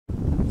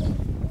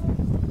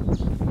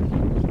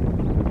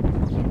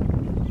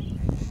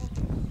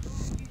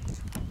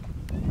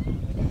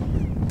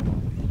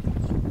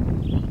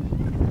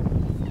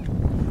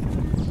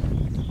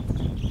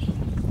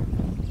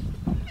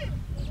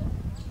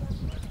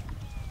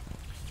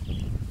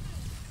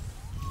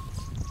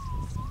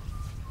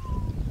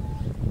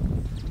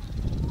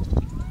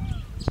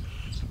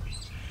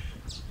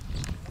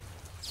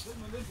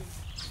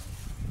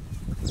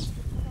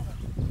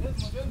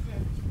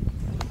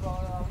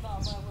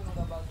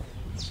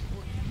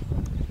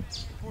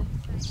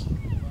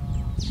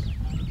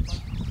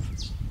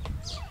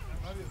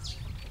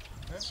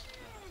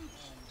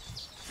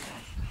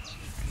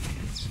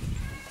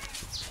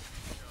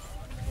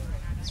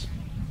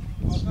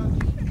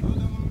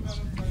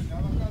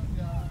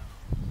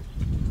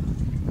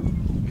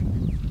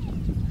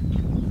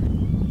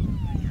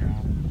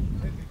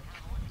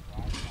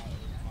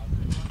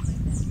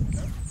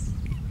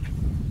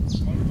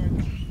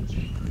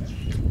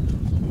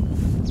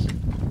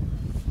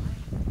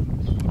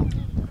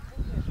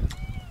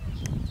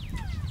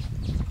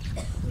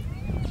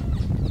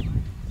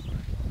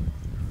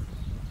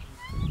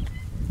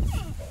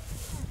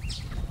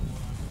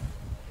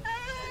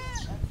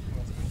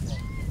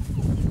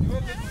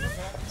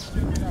He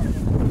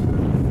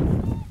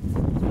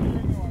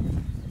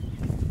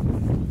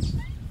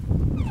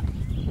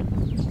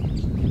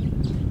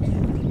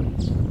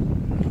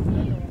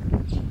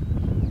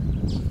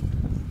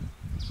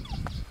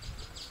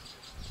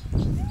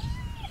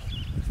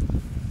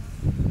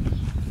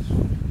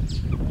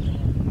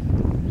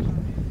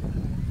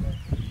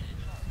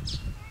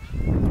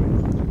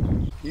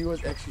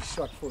was actually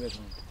shot for that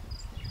one.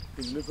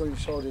 If you look on his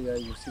shoulder there,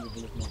 you'll see the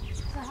bullet mark.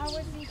 So how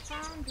was he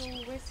found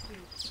or rescued?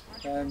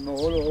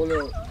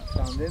 Maholo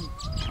found him,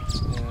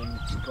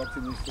 he got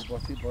him into the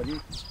body,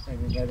 and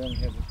then they don't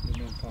have the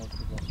manpower to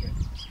go back.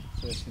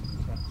 So that's in the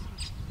front.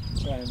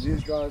 So, and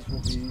these guys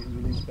will be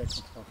released back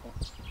to Papa.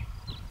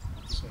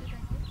 So,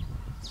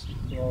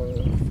 well,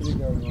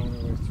 Filigo and Rhino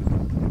was 2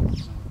 times.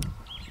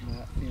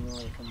 Female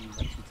are coming back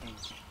 2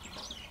 times.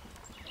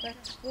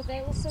 But will they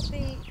also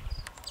be,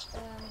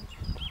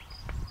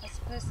 I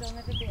suppose they'll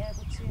never be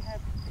able to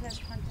have close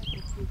contact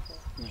with people?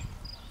 No,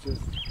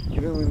 just,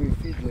 even when we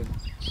feed them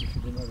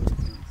other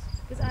things.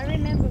 Because I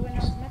remember when I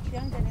was much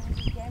younger, there was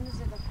this game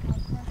reserve, I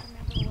can't remember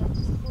what it was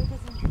called, it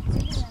was in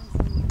Brazilians,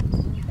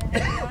 and they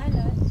had a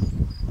rhino.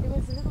 There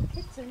was a little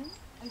kitten,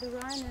 and the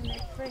rhino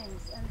made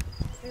friends, and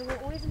they were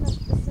always in the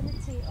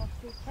vicinity of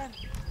the camp.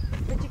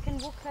 But you can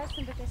walk close to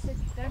them, but they said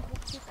don't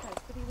walk too close.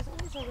 But he was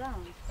always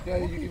around.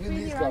 Yeah, even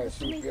these guys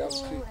should be able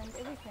to. And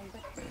everything,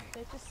 but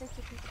they just said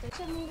to people, they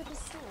told me with a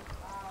sword.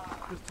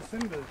 Just a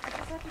symbol.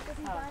 It's like it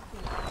doesn't bite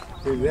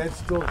you. That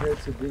still had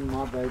to bring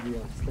my baby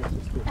out. That's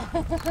the still.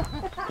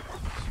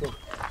 Sure.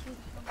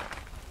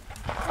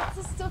 That's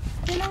a still.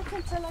 Then I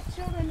can tell our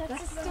children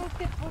that's a still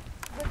kid what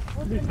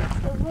the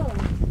world.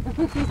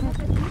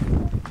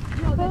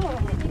 No, they're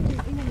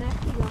in a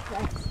napkin or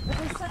place. But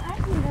they're so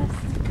ugly.